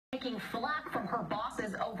taking flack from her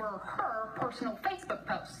bosses over her personal Facebook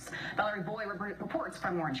posts. Valerie Boy reports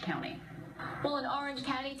from Orange County. Well, an Orange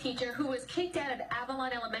County teacher who was kicked out of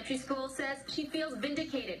Avalon Elementary School says she feels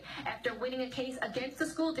vindicated after winning a case against the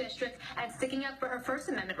school district and sticking up for her First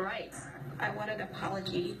Amendment rights. I want an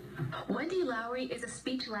apology. Wendi Lowrey is a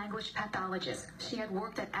speech-language pathologist. She had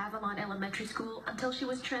worked at Avalon Elementary School until she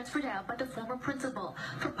was transferred out by the former principal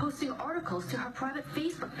for posting articles to her private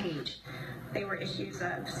Facebook page. They were issues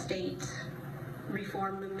of state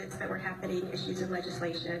reform movements that were happening, issues of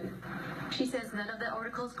legislation. She says none of the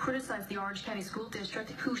articles criticized the Orange County School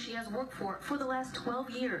District, who she has worked for the last 12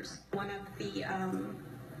 years. One of the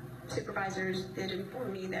supervisors did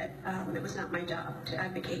inform me that it was not my job to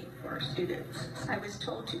advocate for students. I was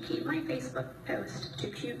told to keep my Facebook post to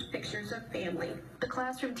cute pictures of family. The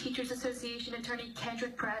Classroom Teachers Association attorney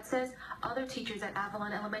Kendrick Pratt says other teachers at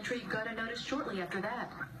Avalon Elementary got a notice shortly after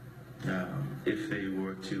that. If they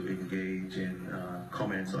were to engage in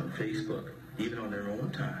comments on Facebook, even on their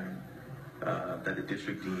own time, that the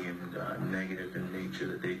district deemed negative in nature,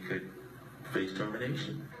 that they could face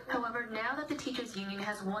termination. However, now that the teachers union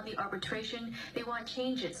has won the arbitration, they want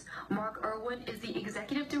changes. Mark Irwin is the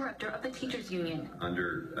executive director of the teachers union.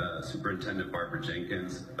 Under Superintendent Barbara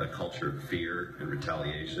Jenkins, a culture of fear and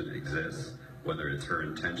retaliation exists, whether it's her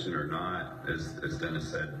intention or not. As Dennis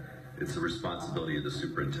said, it's the responsibility of the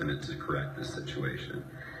superintendent to correct this situation.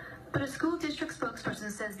 But a school district spokesperson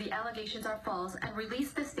says the allegations are false and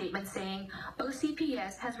released a statement saying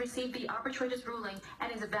OCPS has received the arbitrator's ruling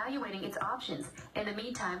and is evaluating its options. In the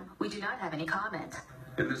meantime, we do not have any comment.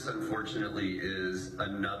 And this, unfortunately, is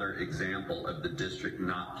another example of the district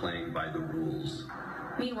not playing by the rules.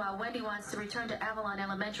 Meanwhile, Wendi wants to return to Avalon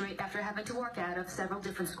Elementary after having to work out of several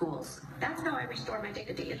different schools. That's how I restore my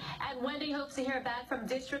dignity. And Wendi hopes to hear back from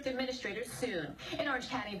district administrators soon. In Orange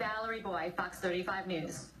County, Valerie Boy, Fox 35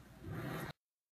 News.